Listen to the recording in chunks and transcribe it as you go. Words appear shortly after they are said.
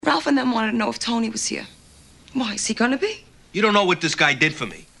Ralph and them wanted to know if Tony was here. Why, is he gonna be? You don't know what this guy did for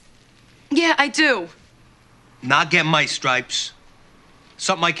me. Yeah, I do. Not get my stripes.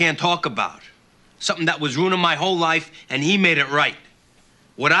 Something I can't talk about. Something that was ruining my whole life, and he made it right.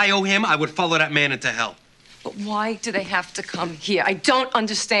 What I owe him, I would follow that man into hell. But why do they have to come here? I don't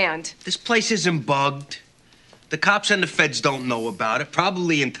understand. This place isn't bugged. The cops and the feds don't know about it.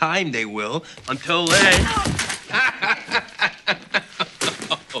 Probably in time they will. Until then...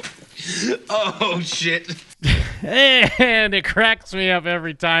 Oh, shit. And it cracks me up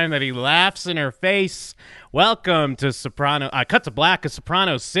every time that he laughs in her face. Welcome to Cut to Black, a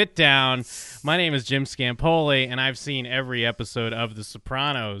Sopranos sit down. My name is Jim Scampoli, and I've seen every episode of The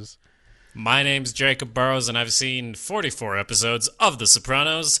Sopranos. My name's Jacob Burrows, and I've seen 44 episodes of The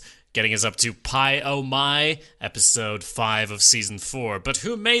Sopranos, getting us up to Pie Oh My, episode 5 of season 4. But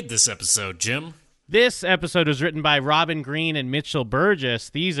who made this episode, Jim? This episode was written by Robin Green and Mitchell Burgess.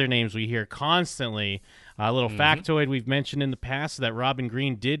 These are names we hear constantly. A little factoid we've mentioned in the past that Robin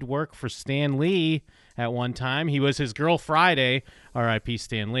Green did work for Stan Lee at one time. He was his Girl Friday, R.I.P.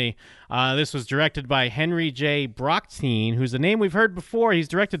 Stan Lee. This was directed by Henry J. Brockstein, who's a name we've heard before. He's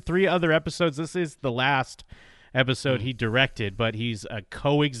directed 3 other episodes. This is the last episode he directed, but he's a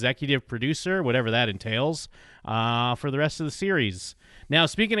co-executive producer, whatever that entails, for the rest of the series. Now,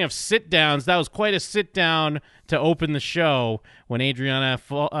 speaking of sit-downs, that was quite a sit-down to open the show when Adriana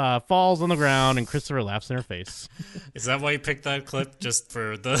falls on the ground and Christopher laughs in her face. Is that why you picked that clip, just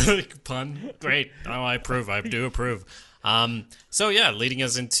for the pun? Great. Oh, I approve. I do approve. So, yeah, leading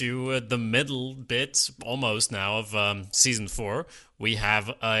us into the middle bit, almost now, of season 4, we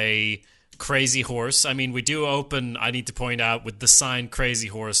have a Crazy Horse. I mean, we do open, I need to point out, with the sign Crazy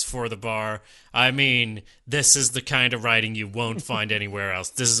Horse for the bar. I mean, this is the kind of writing you won't find anywhere else.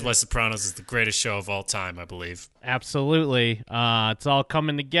 This is why Sopranos is the greatest show of all time, I believe. Absolutely. It's all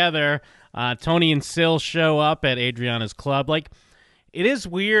coming together. Tony and Sil show up at Adriana's club. Like, it is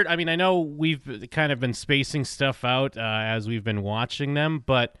weird. I mean, I know we've kind of been spacing stuff out as we've been watching them,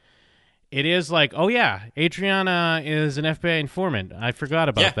 but it is like, oh yeah, Adriana is an FBI informant. I forgot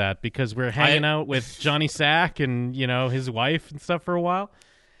about that because we're hanging out with Johnny Sack and, you know, his wife and stuff for a while.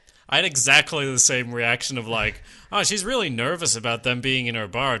 I had exactly the same reaction of like, oh, she's really nervous about them being in her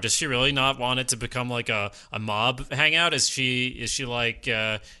bar. Does she really not want it to become like a mob hangout? Is she like,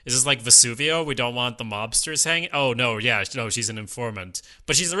 is this like Vesuvio? We don't want the mobsters hanging? Oh, no, yeah, no, she's an informant.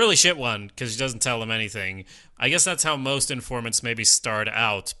 But she's a really shit one because she doesn't tell them anything. I guess that's how most informants maybe start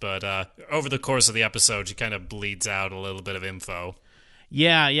out, but over the course of the episode, she kind of bleeds out a little bit of info.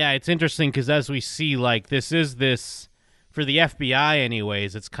 Yeah, it's interesting because as we see, like, this for the FBI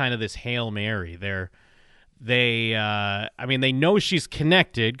anyways, it's kind of this Hail Mary. They know she's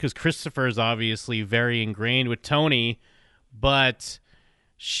connected because Christopher is obviously very ingrained with Tony, but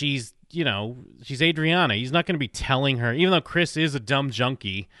she's Adriana. He's not going to be telling her, even though Chris is a dumb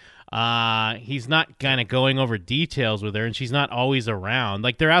junkie. He's not kind of going over details with her, and she's not always around.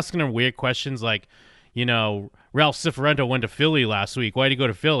 Like, they're asking her weird questions like, you know, Ralph Cifaretto went to Philly last week. Why'd he go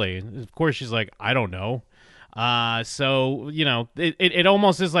to Philly? Of course, she's like, I don't know. So, you know, it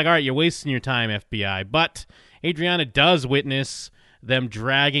almost is like, all right, you're wasting your time, FBI. But Adriana does witness them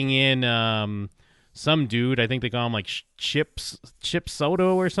dragging in some dude. I think they call him like Chip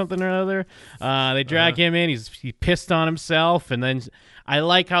Soto or something or other. They drag him in. He's pissed on himself, and then I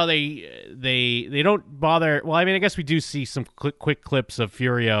like how they don't bother. Well, I mean, I guess we do see some quick clips of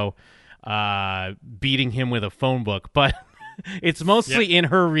Furio beating him with a phone book, but it's mostly in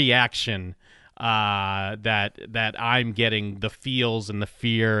her reaction that I'm getting the feels and the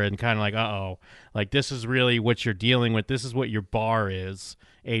fear and kind of like, uh-oh, like this is really what you're dealing with. This is what your bar is,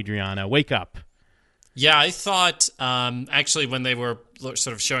 Adriana. Wake up. Yeah, I thought, actually, when they were sort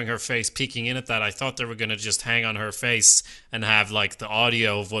of showing her face, peeking in at that, I thought they were going to just hang on her face and have, like, the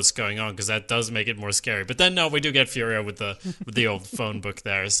audio of what's going on, because that does make it more scary. But then, no, we do get Furio with the old phone book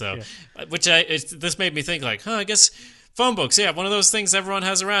there, so, this made me think, like, I guess phone books, yeah, one of those things everyone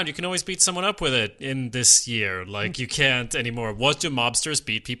has around. You can always beat someone up with it in this year. Like, you can't anymore. What do mobsters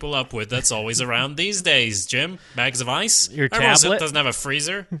beat people up with that's always around these days, Jim? Bags of ice? Your Everyone tablet? doesn't have a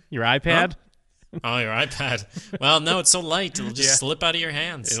freezer? Your iPad? Huh? Oh, your iPad. Well, no, it's so light. It'll just slip out of your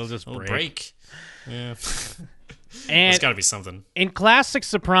hands. It'll just break. Yeah. And there's got to be something. In classic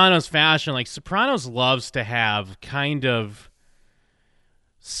Sopranos fashion, like, Sopranos loves to have kind of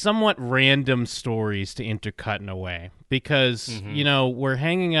somewhat random stories to intercut in a way. Because, you know, we're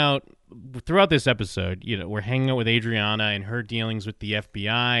hanging out throughout this episode. You know, we're hanging out with Adriana and her dealings with the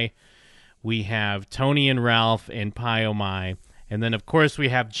FBI. We have Tony and Ralph and Pie Oh My. And then, of course, we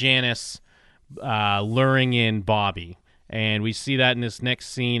have Janice luring in Bobby. And we see that in this next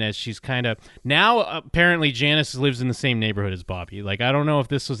scene as she's kind of now apparently Janice lives in the same neighborhood as Bobby. Like, I don't know if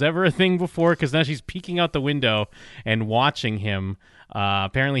this was ever a thing before, because now she's peeking out the window and watching him.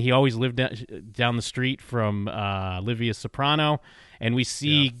 Apparently he always lived down the street from Livia Soprano. And we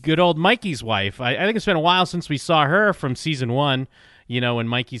see good old Mikey's wife. I think it's been a while since we saw her from season 1. You know, when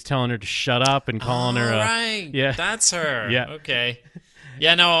Mikey's telling her to shut up and calling her. Right. Yeah. That's her. Yeah. Okay.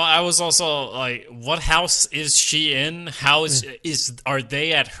 Yeah, no, I was also like, what house is she in? How are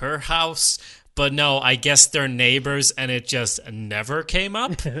they at her house? But no, I guess they're neighbors, and it just never came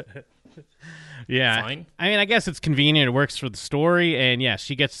up. Yeah. Fine. I mean, I guess it's convenient. It works for the story. And yeah,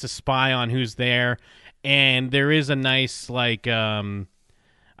 she gets to spy on who's there. And there is a nice, like, I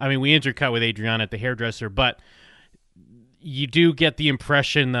mean, we intercut with Adriana at the hairdresser, but you do get the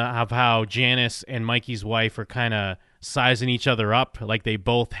impression of how Janice and Mikey's wife are kind of sizing each other up. Like, they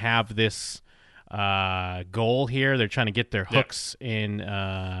both have this goal here. They're trying to get their hooks in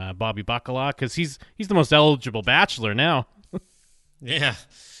Bobby Bacala, because he's the most eligible bachelor now. Yeah,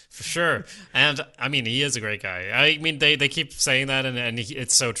 for sure. And I mean, he is a great guy. I mean, they keep saying that, and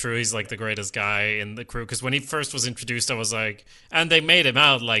it's so true. He's like the greatest guy in the crew. Because when he first was introduced, I was like, and they made him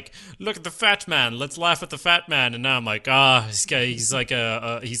out like, look at the fat man. Let's laugh at the fat man. And now I'm like, he's like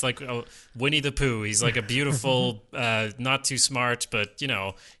a Winnie the Pooh. He's like a beautiful, not too smart, but he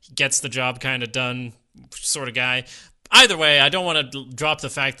gets the job kind of done sort of guy. Either way, I don't want to drop the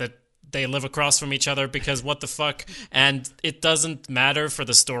fact that they live across from each other, because what the fuck? And it doesn't matter for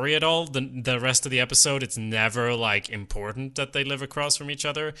the story at all. The rest of the episode, it's never like important that they live across from each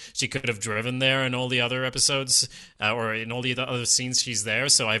other. She could have driven there in all the other episodes, or in all the other scenes she's there.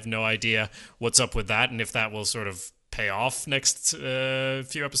 So I have no idea what's up with that, and if that will sort of pay off next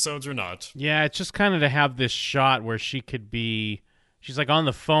few episodes or not. Yeah, it's just kind of to have this shot where she could be. She's like on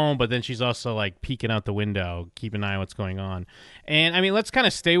the phone, but then she's also like peeking out the window, keeping an eye on what's going on. And I mean, let's kind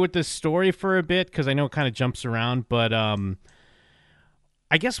of stay with this story for a bit, because I know it kind of jumps around. But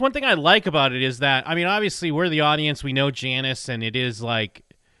I guess one thing I like about it is that, I mean, obviously we're the audience, we know Janice, and it is like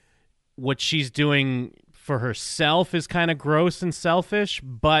what she's doing for herself is kind of gross and selfish,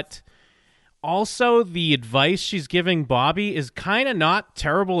 but also the advice she's giving Bobby is kind of not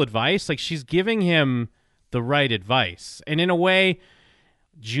terrible advice. Like, she's giving him the right advice. And in a way,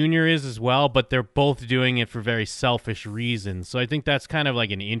 Junior is as well, but they're both doing it for very selfish reasons. So I think that's kind of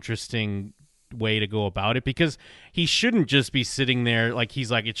like an interesting way to go about it, because he shouldn't just be sitting there like he's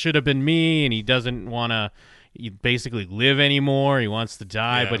like, it should have been me, and he doesn't want to basically live anymore. He wants to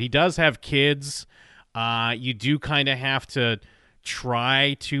die, but he does have kids. You do kind of have to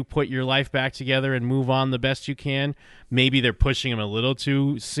try to put your life back together and move on the best you can. Maybe they're pushing him a little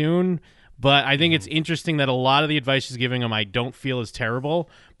too soon. But I think it's interesting that a lot of the advice she's giving him I don't feel is terrible,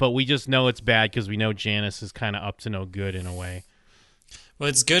 but we just know it's bad because we know Janice is kind of up to no good in a way. Well,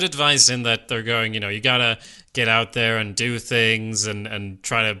 it's good advice in that they're going, you got to get out there and do things and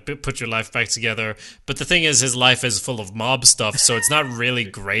try to put your life back together. But the thing is, his life is full of mob stuff, so it's not really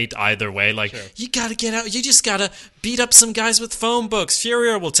great either way. Like, you got to get out. You just got to beat up some guys with phone books.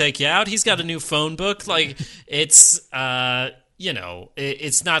 Furier will take you out. He's got a new phone book. Like, it's...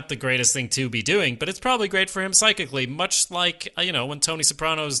 it's not the greatest thing to be doing, but it's probably great for him psychically, much like, when Tony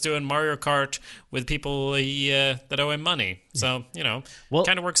Soprano's doing Mario Kart with people that owe him money. So,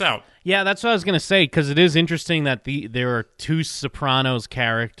 kind of works out. Yeah, that's what I was going to say, because it is interesting that there are two Sopranos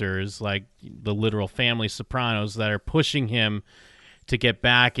characters, like the literal family Sopranos, that are pushing him to get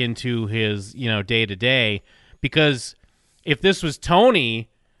back into his, day-to-day, because if this was Tony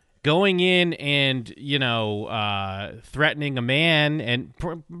going in and, threatening a man and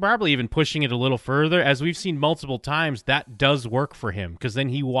probably even pushing it a little further, as we've seen multiple times, that does work for him, because then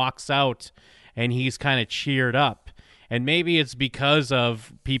he walks out and he's kind of cheered up. And maybe it's because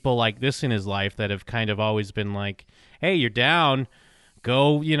of people like this in his life that have kind of always been like, hey, you're down,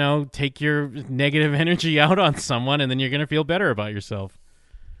 go, take your negative energy out on someone, and then you're going to feel better about yourself.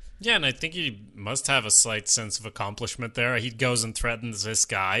 Yeah, and I think he must have a slight sense of accomplishment there. He goes and threatens this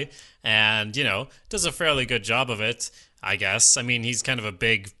guy and, does a fairly good job of it, I guess. I mean, he's kind of a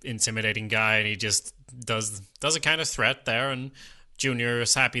big, intimidating guy, and he just does a kind of threat there, and Junior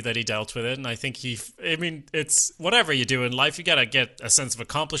is happy that he dealt with it. And I think it's whatever you do in life, you got to get a sense of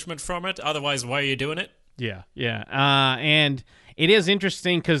accomplishment from it. Otherwise, why are you doing it? Yeah. And it is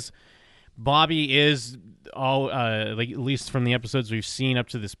interesting because Bobby is... at least from the episodes we've seen up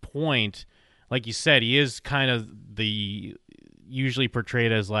to this point, like you said, he is kind of usually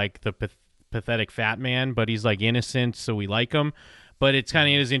portrayed as like the pathetic fat man, but he's like innocent, so we like him. But it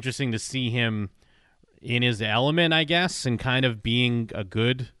is interesting to see him in his element, I guess, and kind of being a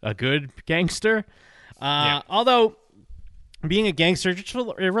good gangster. Although being a gangster,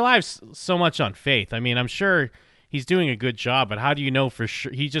 it relies so much on faith. I mean, I'm sure he's doing a good job, but how do you know for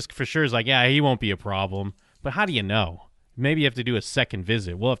sure? He just for sure is like, yeah, he won't be a problem. But how do you know? Maybe you have to do a second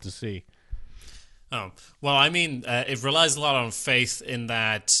visit. We'll have to see. Oh, well, I mean, it relies a lot on faith in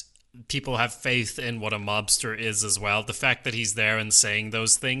that people have faith in what a mobster is as well. The fact that he's there and saying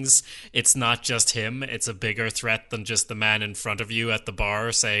those things, it's not just him. It's a bigger threat than just the man in front of you at the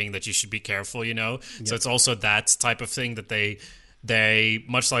bar saying that you should be careful, you know? Yep. So it's also that type of thing that they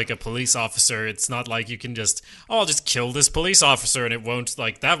much like a police officer, it's not like you can just, I'll just kill this police officer and it won't,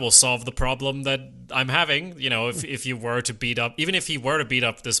 like, that will solve the problem that I'm having. You know, if you were to beat up, even if he were to beat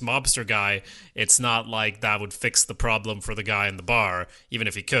up this mobster guy, it's not like that would fix the problem for the guy in the bar, even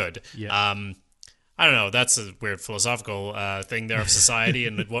if he could. Yeah. I don't know, that's a weird philosophical thing there of society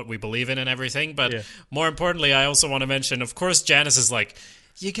and what we believe in and everything. But more importantly, I also want to mention, of course, Janice is like,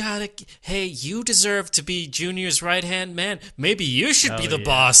 hey, you deserve to be Junior's right-hand man. Maybe you should be the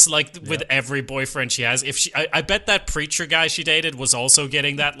boss, like with every boyfriend she has. I bet that preacher guy she dated was also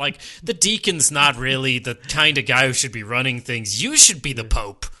getting that, like, the deacon's not really the kind of guy who should be running things. You should be the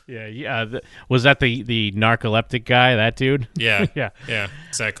pope. Yeah. Was that the narcoleptic guy, that dude? Yeah. Yeah,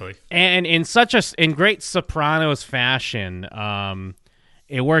 exactly. And in great Sopranos fashion,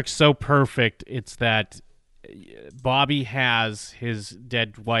 it works so perfect. It's that Bobby has his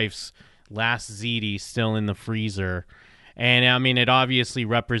dead wife's last ziti still in the freezer. And, I mean, it obviously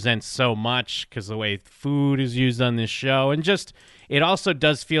represents so much because the way food is used on this show. And just, it also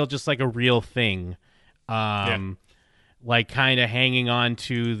does feel just like a real thing. Like kind of hanging on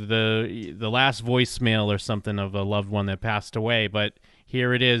to the last voicemail or something of a loved one that passed away. But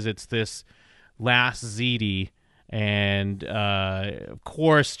here it is. It's this last ziti. And, of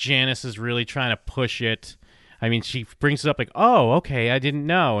course, Janice is really trying to push it. I mean, she brings it up like, oh, okay, I didn't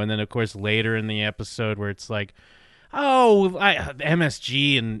know. And then, of course, later in the episode where it's like, oh,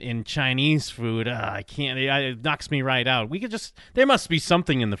 MSG in Chinese food, I can't, it knocks me right out. We could just, there must be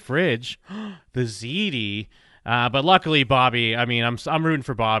something in the fridge. The ziti. But luckily, Bobby, I mean, I'm rooting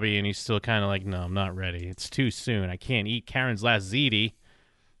for Bobby, and he's still kind of like, no, I'm not ready. It's too soon. I can't eat Karen's last ziti.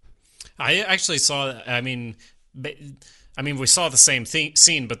 I actually saw, I mean, we saw the same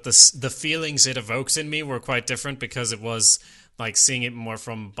scene, but the feelings it evokes in me were quite different because it was like seeing it more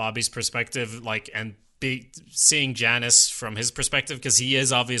from Bobby's perspective, like, and seeing Janice from his perspective, because he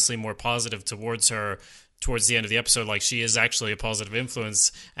is obviously more positive towards her towards the end of the episode. Like, she is actually a positive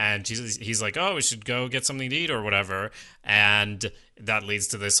influence, and he's like, oh, we should go get something to eat or whatever, and that leads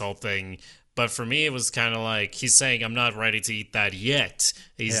to this whole thing. But for me, it was kind of like he's saying, I'm not ready to eat that yet.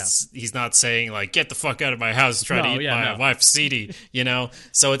 He's not saying, like, get the fuck out of my house, try to eat my wife's ziti, you know?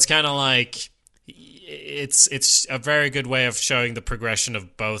 So it's kind of like, it's a very good way of showing the progression of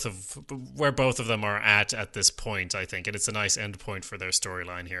where both of them are at this point, I think. And it's a nice end point for their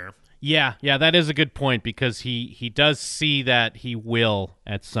storyline here. Yeah, that is a good point because he does see that he will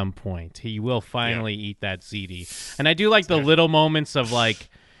at some point. He will finally eat that ziti. And I do like the little moments of, like,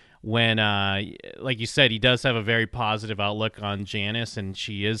 when, like you said, he does have a very positive outlook on Janice, and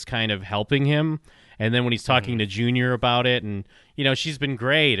she is kind of helping him. And then when he's talking to Junior about it, and, you know, she's been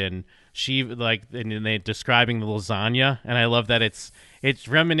great, and she, like, and they're describing the lasagna, and I love that it's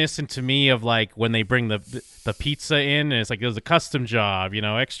reminiscent to me of, like, when they bring the pizza in, and it's like, it was a custom job, you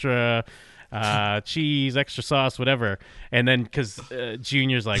know, extra cheese, extra sauce, whatever. And then, because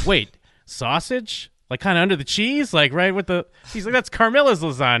Junior's like, wait, sausage? Like, kind of under the cheese, like, right with he's like, that's Carmilla's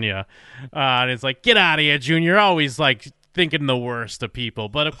lasagna. And it's like, get out of here, Junior. Always, like, thinking the worst of people.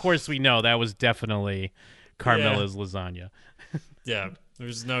 But, of course, we know that was definitely Carmilla's lasagna. Yeah,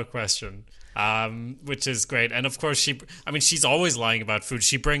 there's no question. Which is great. And, of course, she's always lying about food.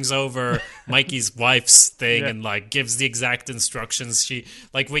 She brings over Mikey's wife's thing and, like, gives the exact instructions.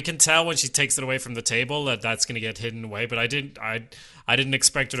 We can tell when she takes it away from the table that that's going to get hidden away. But I didn't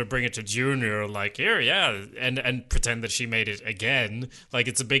expect her to bring it to Junior, like, here, and pretend that she made it again. Like,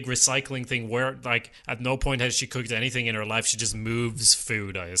 it's a big recycling thing where, like, at no point has she cooked anything in her life. She just moves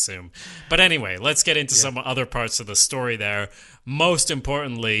food, I assume. But anyway, let's get into some other parts of the story there. Most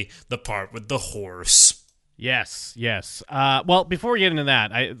importantly, the part with the horse. Yes. Well, before we get into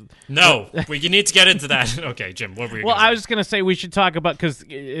that, you need to get into that. Okay, Jim, what were you? Well, I was just gonna say we should talk about, because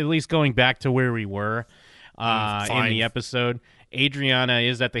at least going back to where we were in the episode, Adriana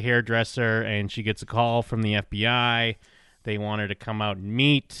is at the hairdresser and she gets a call from the FBI. They want her to come out and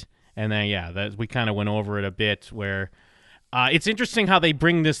meet, and then we kind of went over it a bit. Where it's interesting how they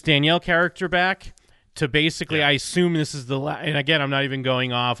bring this Danielle character back to basically, I assume this is the and again, I'm not even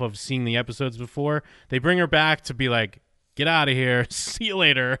going off of seeing the episodes before. They bring her back to be like, get out of here, see you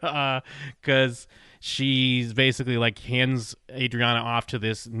later, because she's basically like hands Adriana off to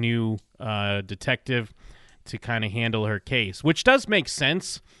this new detective to kind of handle her case, which does make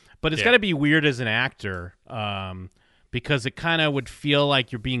sense, but it's got to be weird as an actor because it kind of would feel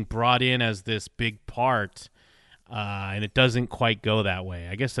like you're being brought in as this big part, and it doesn't quite go that way.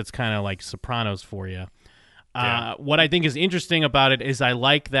 I guess that's kind of like Sopranos for you. What I think is interesting about it is I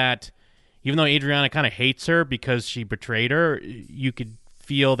like that even though Adriana kind of hates her because she betrayed her, you could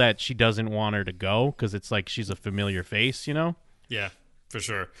feel that she doesn't want her to go because it's like she's a familiar face, you know? Yeah, for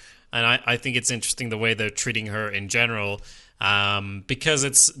sure. And I think it's interesting the way they're treating her in general,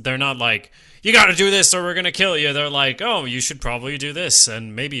 because they're not like, you got to do this or we're going to kill you. They're like, oh, you should probably do this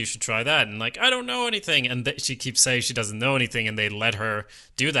and maybe you should try that. And like, I don't know anything. And she keeps saying she doesn't know anything, and they let her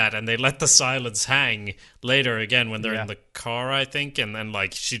do that. And they let the silence hang later again when they're in the car, I think. And then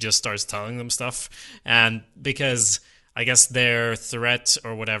like she just starts telling them stuff. And because I guess their threat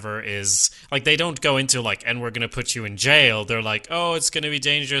or whatever is like they don't go into like, and we're going to put you in jail. They're like, oh, it's going to be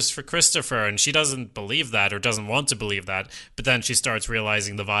dangerous for Christopher. And she doesn't believe that or doesn't want to believe that. But then she starts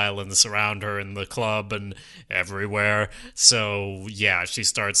realizing the violence around her in the club and everywhere. So yeah, she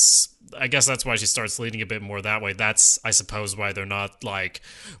starts, I guess that's why she starts leaning a bit more that way. That's, I suppose, why they're not like,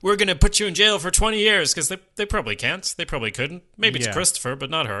 we're going to put you in jail for 20 years because they probably can't. They probably couldn't. Maybe it's Christopher, but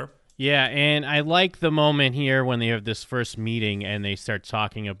not her. Yeah, and I like the moment here when they have this first meeting and they start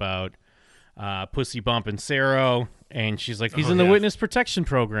talking about Pussy bumping Sarah, and she's like, he's in the witness protection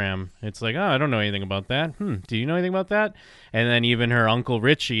program. It's like, oh, I don't know anything about that. Do you know anything about that? And then even her Uncle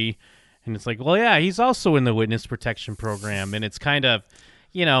Richie, and it's like, well, yeah, he's also in the witness protection program. And it's kind of,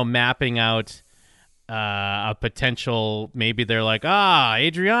 mapping out a potential, maybe they're like,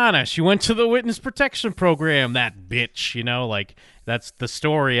 Adriana, she went to the witness protection program, that bitch, like that's the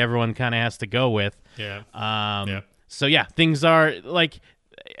story everyone kind of has to go with. Yeah. So yeah, things are like,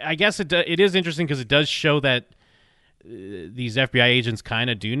 I guess it is interesting because it does show that these FBI agents kind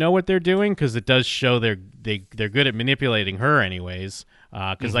of do know what they're doing, because it does show they're good at manipulating her anyways.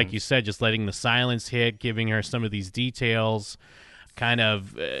 Because like you said, just letting the silence hit, giving her some of these details, kind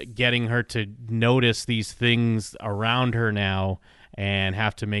of getting her to notice these things around her now and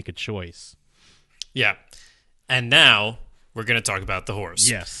have to make a choice. Yeah. And now we're going to talk about the horse.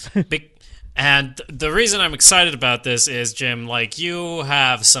 Yes. And the reason I'm excited about this is, Jim, like, you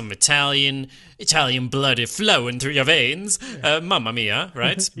have some Italian blood flowing through your veins, mamma mia,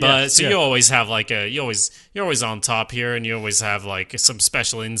 right? But you always have like you're always on top here, and you always have like some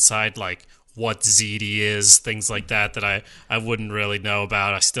special insight, like what ZD is, things like that I wouldn't really know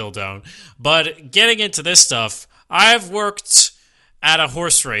about. I still don't. But getting into this stuff, I've worked at a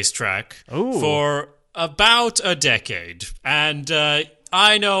horse racetrack for about a decade, and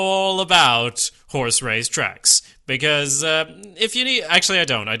I know all about horse race tracks because if you need... Actually, I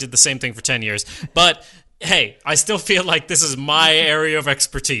don't. I did the same thing for 10 years. But, hey, I still feel like this is my area of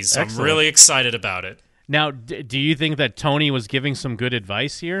expertise, so I'm really excited about it. Now, do you think that Tony was giving some good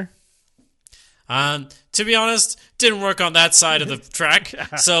advice here? To be honest, didn't work on that side of the track.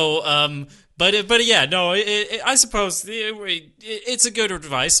 So, but yeah, no, I suppose it's a good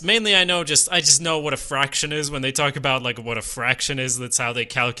advice. Mainly, I just know what a fraction is when they talk about like what a fraction is. That's how they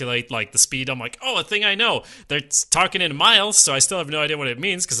calculate like the speed. I'm like, oh, a thing I know. They're talking in miles, so I still have no idea what it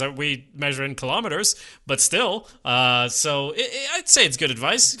means because we measure in kilometers. But still, so I'd say it's good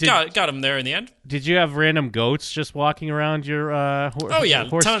advice. Got him there in the end. Did you have random goats just walking around your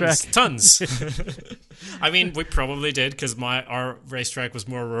horse track? Tons. I mean, we probably did because our racetrack was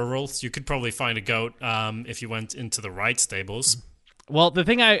more rural. So you could probably find a goat if you went into the right stables. Well, the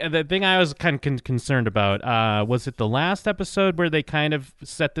thing I was kind of concerned about was it the last episode where they kind of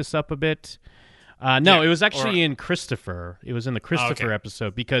set this up a bit? No, it was actually in Christopher. It was in the Christopher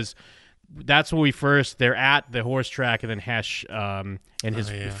episode because that's when they're at the horse track, and then Hesh and his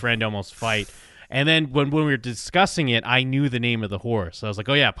friend almost fight. And then when we were discussing it, I knew the name of the horse. I was like,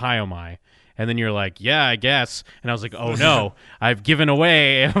 oh yeah, Pyomai. And then you're like, yeah, I guess. And I was like, oh no, Have I given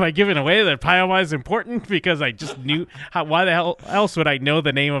away that Pyomai is important? Because I just knew, why the hell else would I know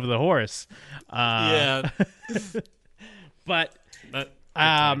the name of the horse? But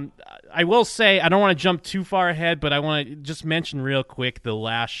I will say, I don't want to jump too far ahead, but I want to just mention real quick the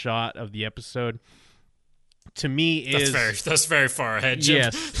last shot of the episode. To me, that's very far ahead,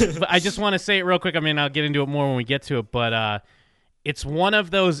 Jim. Yes, but I just want to say it real quick. I mean, I'll get into it more when we get to it, but it's one of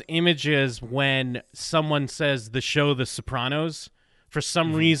those images when someone says the show The Sopranos. For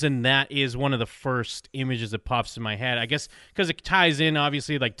some reason, that is one of the first images that pops in my head. I guess because it ties in,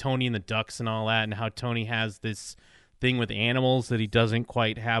 obviously, like Tony and the Ducks and all that, and how Tony has this thing with animals that he doesn't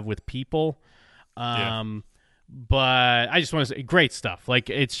quite have with people. But I just want to say, great stuff. Like,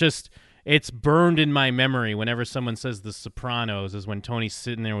 it's just... it's burned in my memory whenever someone says The Sopranos is when Tony's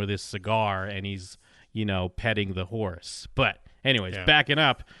sitting there with his cigar and he's, petting the horse. But anyways, backing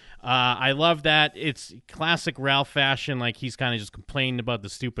up, I love that. It's classic Ralph fashion. Like, he's kind of just complaining about the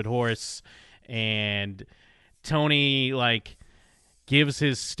stupid horse, and Tony, like, gives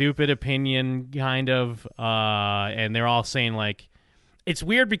his stupid opinion, kind of, and they're all saying, like, it's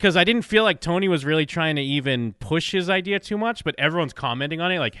weird because I didn't feel like Tony was really trying to even push his idea too much, but everyone's commenting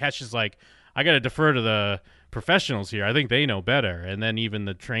on it. Like, Hesh is like, I got to defer to the professionals here. I think they know better. And then even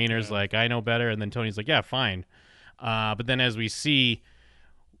the trainer's like, I know better. And then Tony's like, yeah, fine. But then as we see,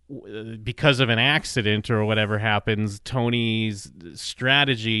 because of an accident or whatever happens, Tony's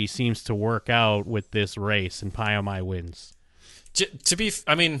strategy seems to work out with this race, and Pyomai wins. To be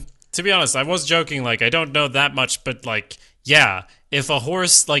honest, I was joking. Like, I don't know that much, but like, yeah, if a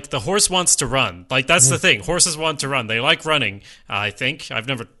horse, like, the horse wants to run, like, that's the thing. Horses want to run. They like running. I think I've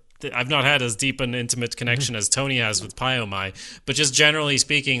not had as deep an intimate connection as Tony has with Pyomai, but just generally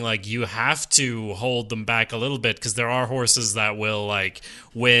speaking, like, you have to hold them back a little bit because there are horses that will, like,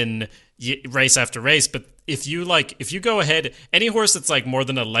 win race after race. But if you go ahead, any horse that's like more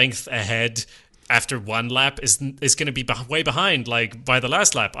than a length ahead after one lap is going to be way behind, like, by the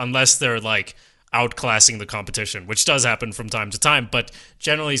last lap, unless they're like outclassing the competition, which does happen from time to time. But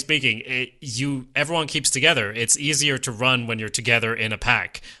generally speaking, everyone keeps together. It's easier to run when you're together in a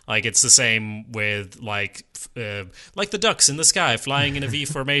pack. Like, it's the same with like the ducks in the sky flying in a V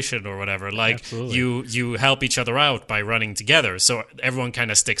formation or whatever. Like, you help each other out by running together, so everyone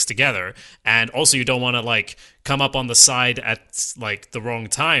kind of sticks together. And also, you don't want to like come up on the side at like the wrong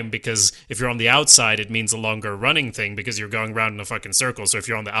time, because if you're on the outside, it means a longer running thing because you're going around in a fucking circle. So if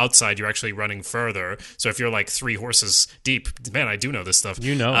you're on the outside, you're actually running further. So if you're like 3 horses deep, man, I do know this stuff.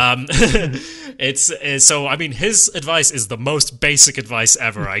 It's so, I mean, his advice is the most basic advice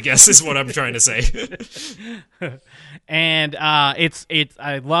ever, I guess, is what I'm trying to say. And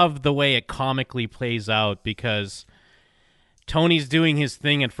I love the way it comically plays out, because Tony's doing his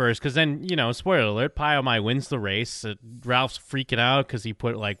thing at first, because then, spoiler alert, Pyomai wins the race. Ralph's freaking out because he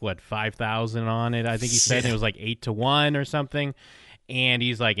put, like, 5,000 on it. I think he said it was like 8-1 or something. And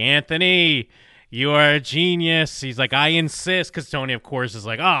he's like, Anthony, you are a genius. He's like, I insist, because Tony, of course, is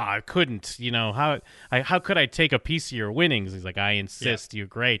like, I couldn't. How could I take a piece of your winnings? He's like, I insist. You're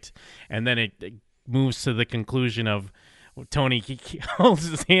great. And then it moves to the conclusion of Tony he holds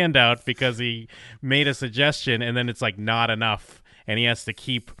his hand out because he made a suggestion, and then it's like not enough, and he has to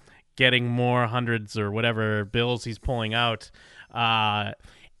keep getting more hundreds or whatever bills he's pulling out. And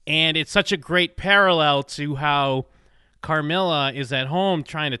it's such a great parallel to how Carmilla is at home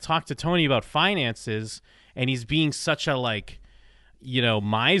trying to talk to Tony about finances, and he's being such a, like,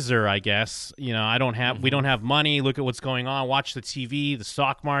 miser, I guess. We don't have money. Look at what's going on. Watch the TV, the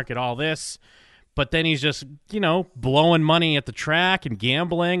stock market, all this. But then he's just, blowing money at the track and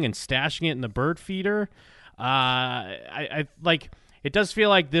gambling and stashing it in the bird feeder. I like, it does feel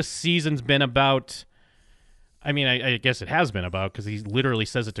like this season's been about, I guess it has been about, because he literally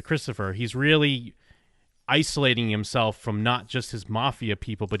says it to Christopher. He's really isolating himself from not just his mafia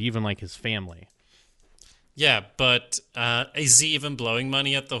people, but even like his family. Yeah, but is he even blowing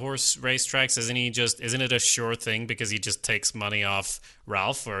money at the horse racetracks? Isn't it a sure thing because he just takes money off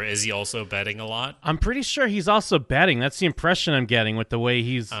Ralph, or is he also betting a lot? I'm pretty sure he's also betting. That's the impression I'm getting with the way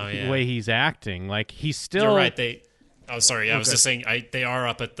he's acting. Like, he's still. You're right. I was just saying they are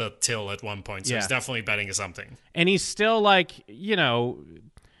up at the till at one point, so he's definitely betting something. And he's still like,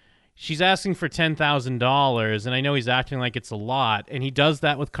 she's asking for $10,000, and I know he's acting like it's a lot, and he does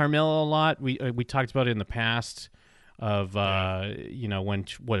that with Carmilla a lot. We talked about it in the past of when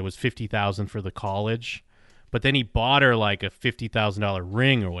it was $50,000 for the college, but then he bought her like a $50,000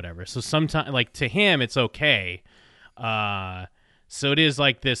 ring or whatever. So sometimes, like, to him, it's okay. So it is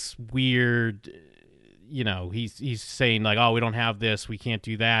like this weird. He's saying like, oh, we don't have this, we can't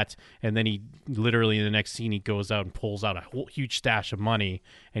do that, and then he literally in the next scene he goes out and pulls out a whole huge stash of money,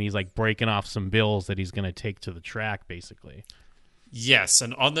 and he's like breaking off some bills that he's going to take to the track, basically. Yes,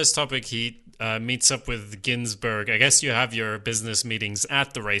 and on this topic, he meets up with Ginsburg. I guess you have your business meetings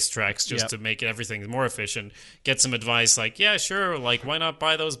at the racetracks just to make everything more efficient. Get some advice like, yeah, sure, like, why not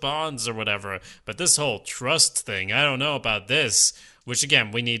buy those bonds or whatever? But this whole trust thing, I don't know about this. Which, again,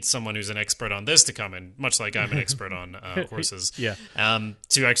 we need someone who's an expert on this to come in, much like I'm an expert on horses. To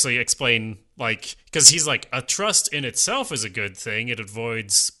actually explain, like, because he's like, a trust in itself is a good thing. It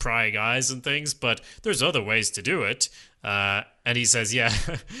avoids prying eyes and things, but there's other ways to do it. And he says, yeah,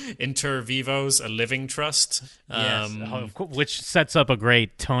 Inter Vivos, a living trust. Yes, which sets up a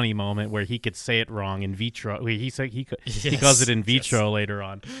great Tony moment where he could say it wrong in vitro. He calls it in vitro later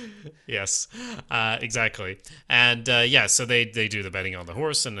on. Yes, exactly. And so they do the betting on the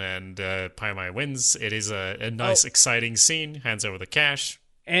horse, and Paimai wins. It is a nice, exciting scene. Hands over the cash.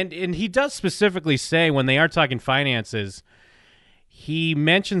 And he does specifically say when they are talking finances, he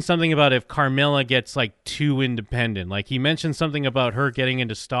mentioned something about if Carmilla gets like too independent. Like he mentioned something about her getting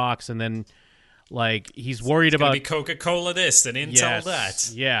into stocks, and then like he's worried about be Coca-Cola this and Intel that.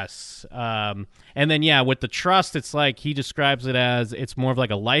 Yes. And then with the trust, it's like he describes it as it's more of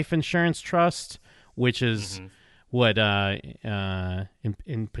like a life insurance trust, which is what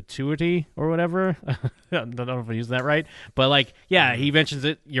in perpetuity or whatever. I don't know if I'm using that right, but like he mentions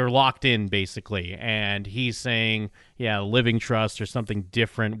it. You're locked in basically, and he's saying living trust or something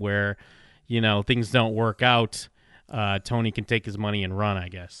different where things don't work out. Tony can take his money and run, I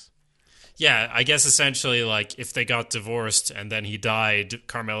guess. Yeah, I guess essentially, like, if they got divorced and then he died,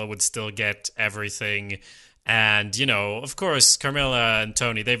 Carmilla would still get everything. And, of course, Carmilla and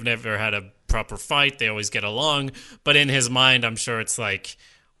Tony, they've never had a proper fight. They always get along. But in his mind, I'm sure it's like,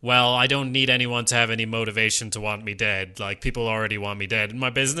 well, I don't need anyone to have any motivation to want me dead. Like, people already want me dead in my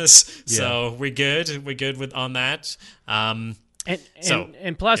business. Yeah. So we're good. We're good on that. And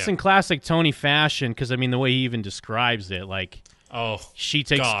plus, in classic Tony fashion, because, I mean, the way he even describes it, like... she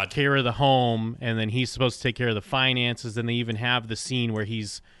takes care of the home, and then he's supposed to take care of the finances. And they even have the scene where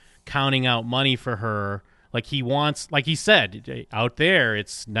he's counting out money for her. Like he wants, like he said, out there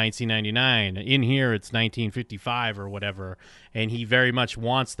it's 1999. In here it's 1955 or whatever. And he very much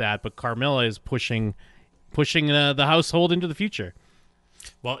wants that. But Carmilla is pushing the household into the future.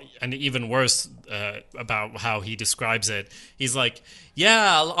 Well, and even worse about how he describes it, he's like,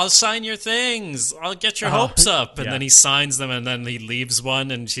 yeah, I'll sign your things. I'll get your hopes up. And then he signs them, and then he leaves one,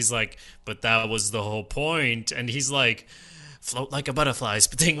 and she's like, but that was the whole point. And he's like, float like a butterfly,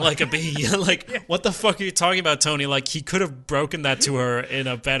 sting like a bee. Like, what the fuck are you talking about, Tony? Like, he could have broken that to her in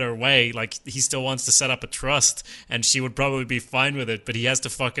a better way. Like, he still wants to set up a trust, and she would probably be fine with it, but he has to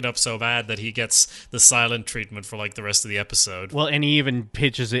fuck it up so bad that he gets the silent treatment for, like, the rest of the episode. Well, and he even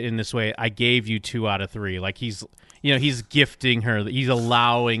pitches it in this way, I gave you 2 out of 3. Like, he's gifting her, he's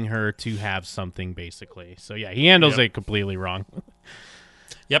allowing her to have something, basically. So, yeah, he handles it completely wrong.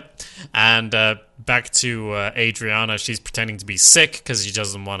 Yep. And back to Adriana. She's pretending to be sick because she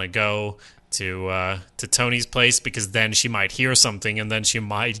doesn't want to go to Tony's place because then she might hear something, and then she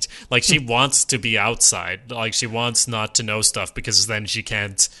might, like, she wants to be outside. Like, she wants not to know stuff because then she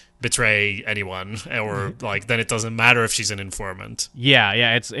can't betray anyone, or like then it doesn't matter if she's an informant.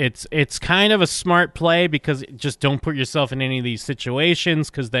 Yeah, it's kind of a smart play because just don't put yourself in any of these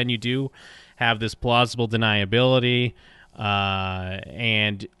situations, because then you do have this plausible deniability.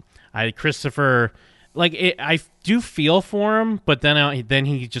 And Christopher, like, I do feel for him, but then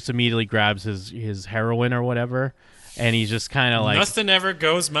he just immediately grabs his heroin or whatever, and he's just kind of like, nothing ever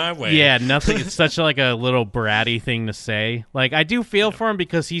goes my way. Yeah, nothing. It's such like a little bratty thing to say. Like, I do feel for him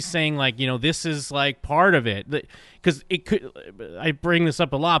because he's saying, like, this is like part of it, because it could. I bring this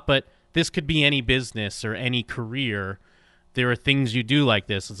up a lot, but this could be any business or any career. There are things you do like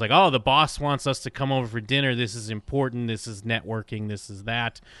this. It's like, oh, the boss wants us to come over for dinner. This is important. This is networking. This is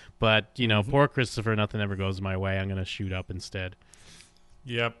that. But, poor Christopher, nothing ever goes my way. I'm going to shoot up instead.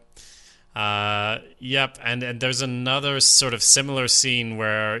 Yep. Yep. And there's another sort of similar scene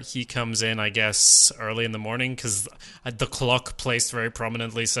where he comes in, I guess, early in the morning, because the clock placed very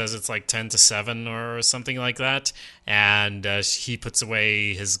prominently says it's like 10 to 7 or something like that. And he puts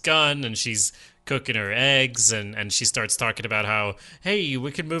away his gun, and she's cooking her eggs, and she starts talking about how, hey,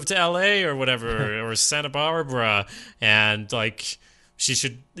 we could move to LA or whatever, or Santa Barbara, and like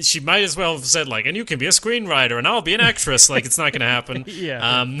she might as well have said, like, and you can be a screenwriter and I'll be an actress. Like, it's not gonna happen.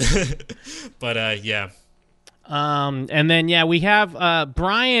 Yeah. But yeah. And then we have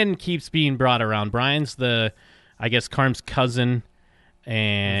Brian keeps being brought around. Brian's I guess Carm's cousin,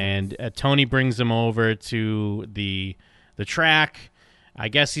 and Tony brings him over to the track. I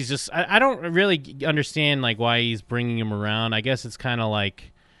guess he's just... I don't really understand, like, why he's bringing him around. I guess it's kind of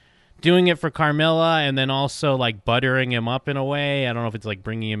like doing it for Carmilla and then also, like, buttering him up in a way. I don't know if it's, like,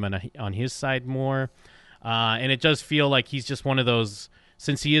 bringing him on his side more. And it does feel like he's just one of those...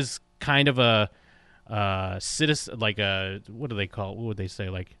 Since he is kind of a citizen... Like a... What do they call it? What would they say?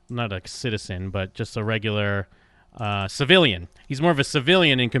 Like, not a citizen, but just a regular... civilian. He's more of a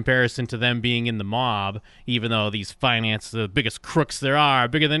civilian in comparison to them being in the mob, even though these finance, the biggest crooks there are,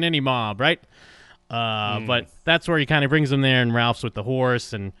 bigger than any mob, right? But that's where he kind of brings him there, and Ralph's with the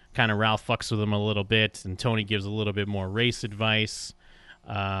horse, and kind of Ralph fucks with him a little bit, and Tony gives a little bit more race advice,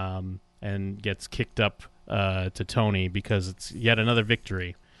 and gets kicked up to Tony because it's yet another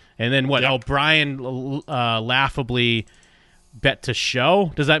victory. And then what? Yep. Oh, Brian laughably bet to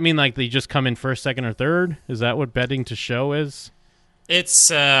show? Does that mean like they just come in first, second, or third? Is that what betting to show is?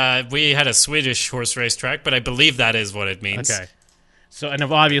 It's we had a Swedish horse race track, but I believe that is what it means. Okay. So, and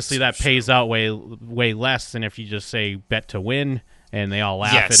obviously that pays out way less than if you just say bet to win, and they all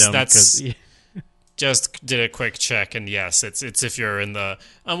laugh Yes, at him. that's just did a quick check, and yes, it's if you're in the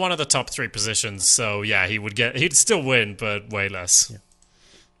on one of the top 3 positions. So yeah, he'd still win, but way less.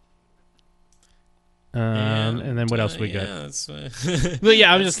 And then what else we got? Yeah, that's, Well,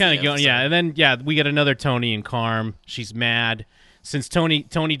 yeah, I'm just that's kind the of going. Yeah, and then we get another Tony and Carm. She's mad since Tony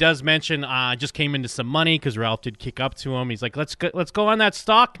does mention just came into some money because Ralph did kick up to him. He's like, let's go on that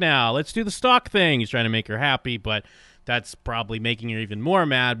stock now. Let's do the stock thing. He's trying to make her happy, but that's probably making her even more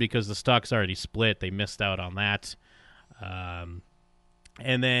mad because the stock's already split. They missed out on that. And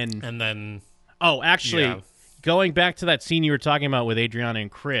then actually. Yeah. Going back to that scene you were talking about with Adriana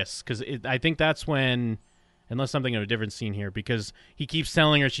and Chris, because I think that's when, unless something of a different scene here, because he keeps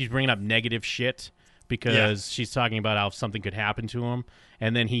telling her she's bringing up negative shit because she's talking about how something could happen to him,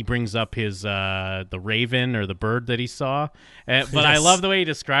 and then he brings up his the raven or the bird that he saw. But I love the way he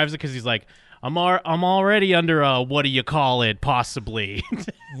describes it because he's like, I'm already under a what do you call it possibly.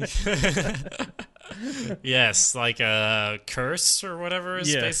 Yes, like a curse or whatever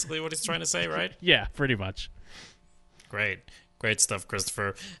is basically what he's trying to say, right? Yeah, pretty much. Great stuff,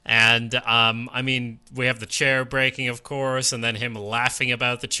 Christopher. And I mean, we have the chair breaking, of course, and then him laughing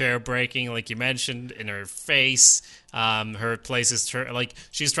about the chair breaking, like you mentioned, in her face. Her place is like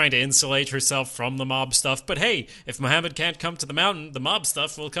she's trying to insulate herself from the mob stuff. But hey, if Muhammad can't come to the mountain, the mob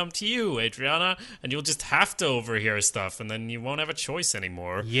stuff will come to you, Adriana, and you'll just have to overhear stuff, and then you won't have a choice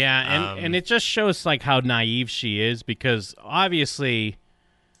anymore. Yeah, and it just shows like how naive she is because obviously.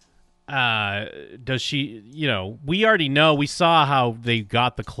 Does she, we already know, we saw how they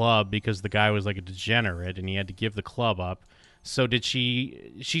got the club because the guy was like a degenerate and he had to give the club up. So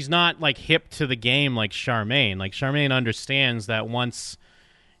she's not like hip to the game like Charmaine. Like Charmaine understands that once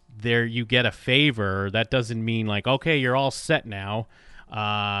you get a favor, that doesn't mean like, okay, you're all set now.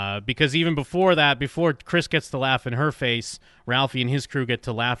 Because even before that, before Chris gets to laugh in her face, Ralphie and his crew get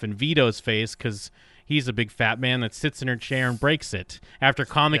to laugh in Vito's face because he's a big fat man that sits in her chair and breaks it after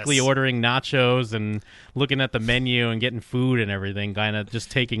comically ordering nachos and looking at the menu and getting food and everything, kind of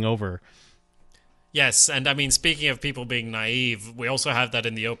just taking over. Yes, and I mean, speaking of people being naive, we also have that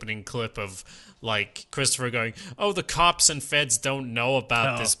in the opening clip of, like, Christopher going, oh, the cops and feds don't know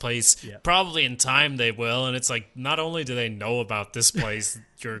about this place. Yeah. Probably in time they will. And it's like, not only do they know about this place,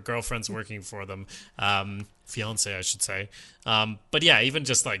 your girlfriend's working for them. Fiance, I should say. But yeah, even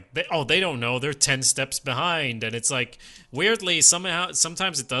just like, they don't know. They're 10 steps behind. And it's like, weirdly,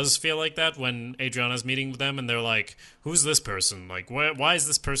 sometimes it does feel like that when Adriana's meeting with them and they're like, who's this person? Like, why is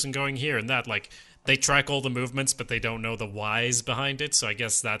this person going here and that? Like, they track all the movements, but they don't know the whys behind it. So I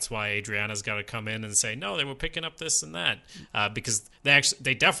guess that's why Adriana's got to come in and say, no, they were picking up this and that. Because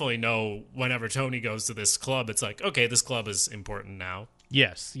they definitely know whenever Tony goes to this club, it's like, okay, this club is important now.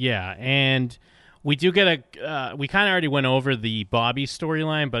 Yes, yeah. And we do get we kind of already went over the Bobby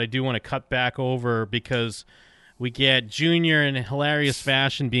storyline, but I do want to cut back over because we get Junior in a hilarious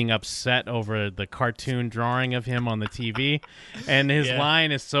fashion being upset over the cartoon drawing of him on the TV. And his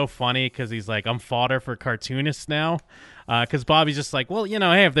line is so funny because he's like, I'm fodder for cartoonists now. Because Bobby's just like, well,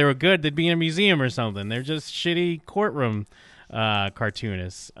 hey, if they were good, they'd be in a museum or something. They're just shitty courtroom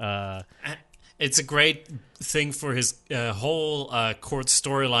cartoonists. It's a great thing for his whole court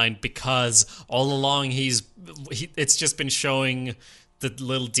storyline because all along it's just been showing the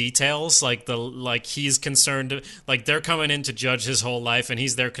little details, like he's concerned, like they're coming in to judge his whole life, and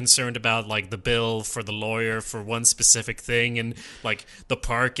he's there concerned about like the bill for the lawyer for one specific thing, and like the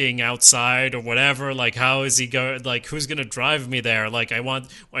parking outside or whatever. Like, how is he going? Like, who's gonna drive me there? Like,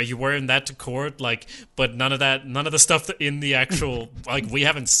 are you wearing that to court? Like, but none of the stuff that in the actual like we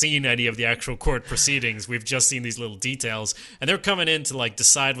haven't seen any of the actual court proceedings. We've just seen these little details, and they're coming in to like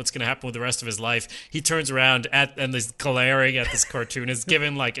decide what's gonna happen with the rest of his life. He turns around and is glaring at this cartoon. It's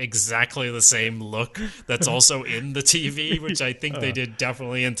given like exactly the same look that's also in the TV, which I think they did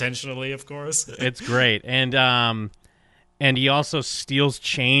definitely intentionally, of course. It's great. And And he also steals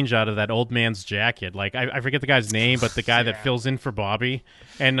change out of that old man's jacket. Like I forget the guy's name, but the guy that fills in for Bobby.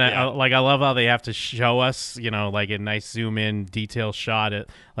 And I love how they have to show us, like a nice zoom in detail shot.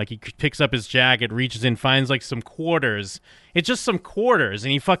 Like he picks up his jacket, reaches in, finds like some quarters. It's just some quarters,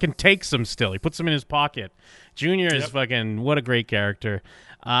 and he fucking takes them still. He puts them in his pocket. Junior is fucking what a great character.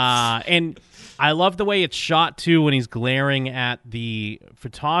 And I love the way it's shot too when he's glaring at the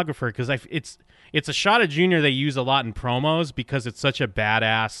photographer, because it's a shot of Junior they use a lot in promos because it's such a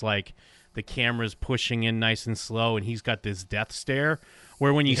badass, like the camera's pushing in nice and slow and he's got this death stare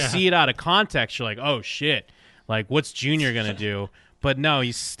where when you see it out of context, you're like, oh shit, like what's Junior going to do? But no,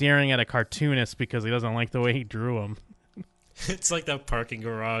 he's staring at a cartoonist because he doesn't like the way he drew him. It's like that parking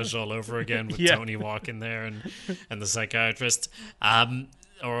garage all over again with Tony walking there and the psychiatrist.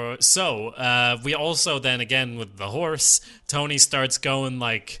 We also then again with the horse, Tony starts going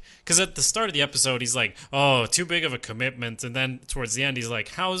like, because at the start of the episode he's like, oh, too big of a commitment, and then towards the end he's like,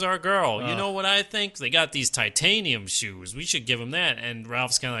 how's our girl? You know what I think? They got these titanium shoes. We should give him that. And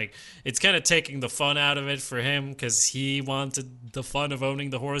Ralph's kind of like, it's kind of taking the fun out of it for him because he wanted the fun of owning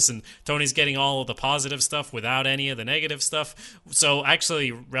the horse, and Tony's getting all of the positive stuff without any of the negative stuff. So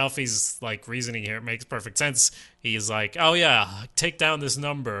actually Ralphie's like reasoning here makes perfect sense. He's like, oh yeah, take down this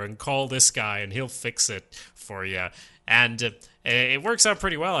number and call this guy and he'll fix it for you. And it works out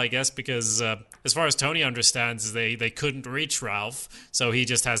pretty well, I guess, because as far as Tony understands, they couldn't reach Ralph, so he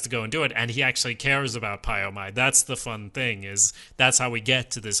just has to go and do it. And he actually cares about Pyomide. That's the fun thing, is that's how we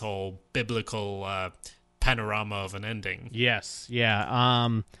get to this whole biblical panorama of an ending. Yes,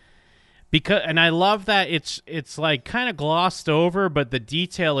 yeah. Because, and I love that it's like kind of glossed over, but the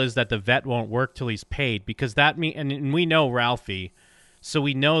detail is that the vet won't work till he's paid, because and we know Ralphie, so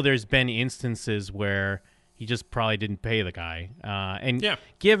we know there's been instances where he just probably didn't pay the guy.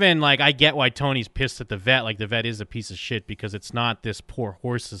 Given, like, I get why Tony's pissed at the vet. Like, the vet is a piece of shit because it's not this poor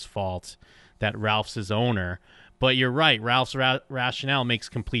horse's fault that Ralph's his owner. But you're right. Ralph's rationale makes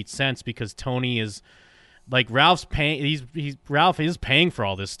complete sense because Tony is, like, Ralph's paying. Ralph is paying for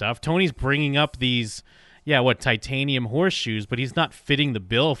all this stuff. Tony's bringing up these, titanium horseshoes, but he's not fitting the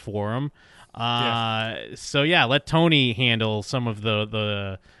bill for him. So let Tony handle some of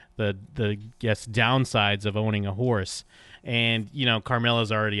the downsides of owning a horse. And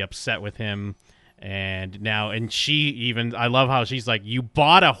Carmela's already upset with him, and she even, I love how she's like, you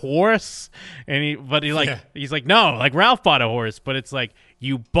bought a horse? And he's like, no, like Ralph bought a horse, but it's like,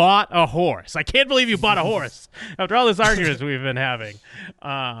 you bought a horse. I can't believe you bought a horse after all this arguments we've been having.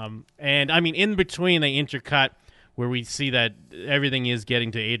 And I mean, in between they intercut where we see that everything is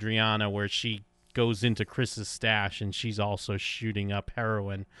getting to Adriana, where she goes into Chris's stash and she's also shooting up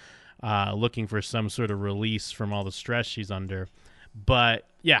heroin, looking for some sort of release from all the stress she's under. But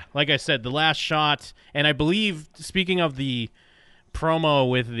yeah, like I said, the last shot, and I believe, speaking of the promo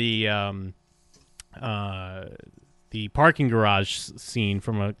with the parking garage scene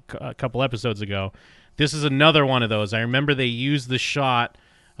from a couple episodes ago, this is another one of those. I remember they used the shot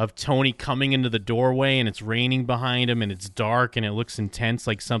of Tony coming into the doorway and it's raining behind him and it's dark and it looks intense,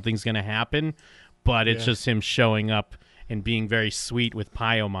 like something's going to happen, but it's just him showing up and being very sweet with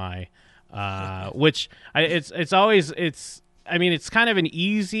Pyomai, which it's kind of an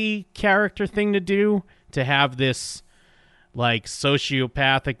easy character thing to do, to have this like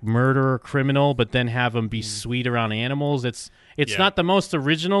sociopathic murderer criminal, but then have him be sweet around animals. It's not the most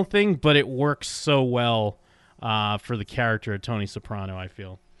original thing, but it works so well for the character of Tony Soprano, I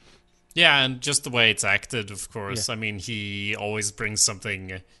feel. Yeah, and just the way it's acted, of course. Yeah. I mean, he always brings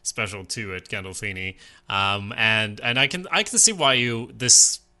something special to it, Gandolfini. And I can see why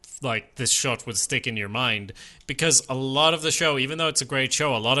this shot would stick in your mind, because a lot of the show, even though it's a great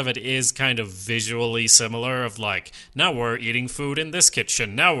show, a lot of it is kind of visually similar, of like, now we're eating food in this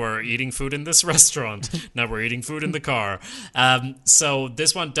kitchen, now we're eating food in this restaurant, now we're eating food in the car. So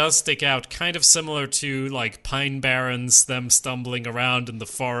this one does stick out, kind of similar to like Pine Barrens, them stumbling around in the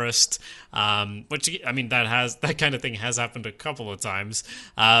forest, which, I mean, that kind of thing has happened a couple of times.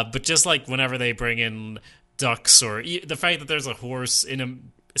 But just like whenever they bring in ducks, or the fact that there's a horse in a,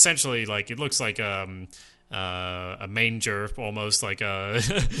 essentially, like, it looks like a manger, almost like a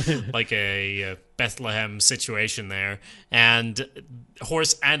like a Bethlehem situation there, and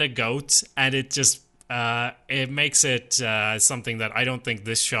horse and a goat, and it just it makes it something that I don't think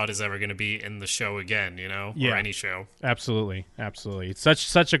this shot is ever going to be in the show again, or any show. Absolutely. It's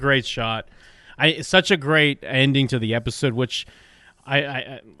such a great shot. It's such a great ending to the episode, which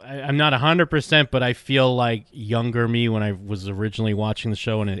I'm not 100%, but I feel like younger me, when I was originally watching the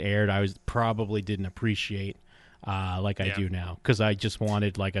show and it aired, I probably didn't appreciate like I do now, because I just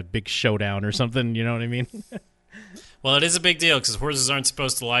wanted like a big showdown or something. You know what I mean? Well, it is a big deal because horses aren't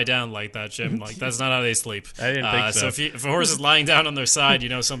supposed to lie down like that, Jim. Like, that's not how they sleep. I didn't think so. So if a horse is lying down on their side, you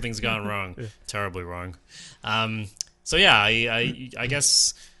know something's gone wrong. Terribly wrong. So yeah, I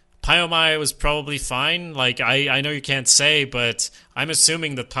guess Pyomai was probably fine. Like, I know you can't say, but I'm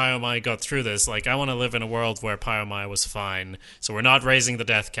assuming that Pyomai got through this. Like, I want to live in a world where Pyomai was fine. So we're not raising the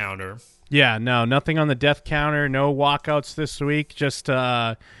death counter. Yeah, no, nothing on the death counter, no walkouts this week, just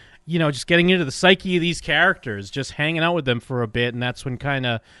just getting into the psyche of these characters, just hanging out with them for a bit, and that's when kind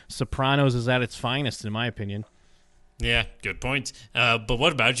of Sopranos is at its finest, in my opinion. Yeah, good point. But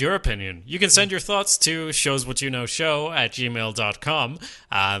what about your opinion? You can send your thoughts to showswhatyouknowshow@gmail.com.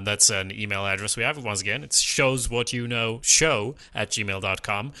 That's an email address we have. Once again, it's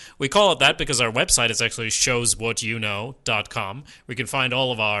showswhatyouknowshow@gmail.com. We call it that because our website is actually showswhatyouknow.com. We can find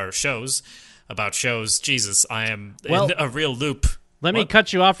all of our shows about shows. Jesus, I am in a real loop. Let me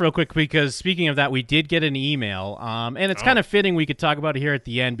cut you off real quick because speaking of that, we did get an email, and it's kind of fitting we could talk about it here at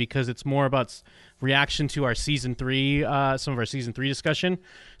the end because it's more about reaction to our season 3, some of our season 3 discussion.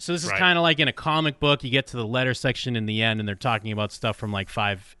 So this is kind of like in a comic book. You get to the letter section in the end, and they're talking about stuff from like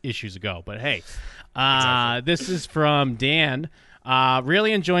 5 issues ago. But hey, This is from Dan.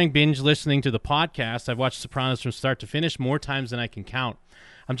 Really enjoying binge listening to the podcast. I've watched Sopranos from start to finish more times than I can count.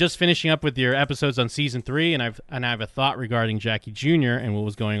 I'm just finishing up with your episodes on season 3, and I have a thought regarding Jackie Jr. and what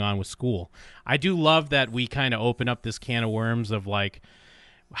was going on with school. I do love that we kind of open up this can of worms of like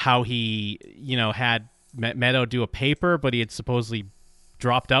how he, had Meadow do a paper, but he had supposedly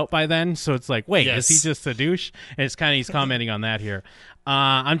dropped out by then. So it's like, wait, is he just a douche? And it's kind of he's commenting on that here.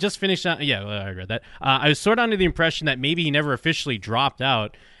 I'm just finished. I read that. I was sort of under the impression that maybe he never officially dropped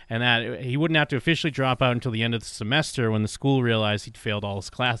out, and that he wouldn't have to officially drop out until the end of the semester when the school realized he'd failed all his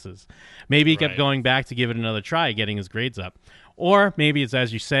classes. Maybe he kept going back to give it another try, getting his grades up. Or maybe it's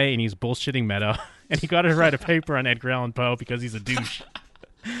as you say, and he's bullshitting Meadow, and he got to write a paper on Edgar Allan Poe because he's a douche.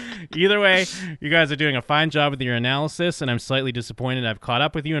 Either way, you guys are doing a fine job with your analysis, and I'm slightly disappointed I've caught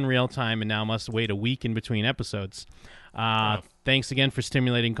up with you in real time and now must wait a week in between episodes. Thanks again for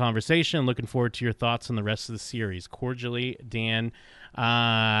stimulating conversation. Looking forward to your thoughts on the rest of the series. Cordially, Dan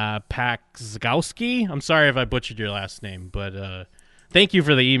Pakzgowski. I'm sorry if I butchered your last name, but thank you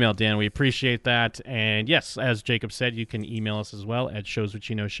for the email, Dan. We appreciate that. And yes, as Jacob said, you can email us as well at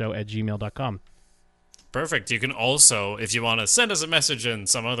showswhatyouKnowShow@gmail.com. Perfect. You can also, if you want to send us a message in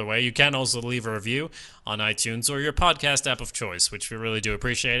some other way, you can also leave a review on iTunes or your podcast app of choice, which we really do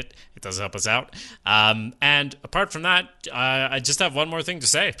appreciate it. It does help us out. And apart from that, I just have one more thing to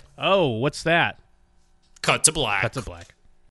say. Oh, what's that? Cut to black. Cut to black.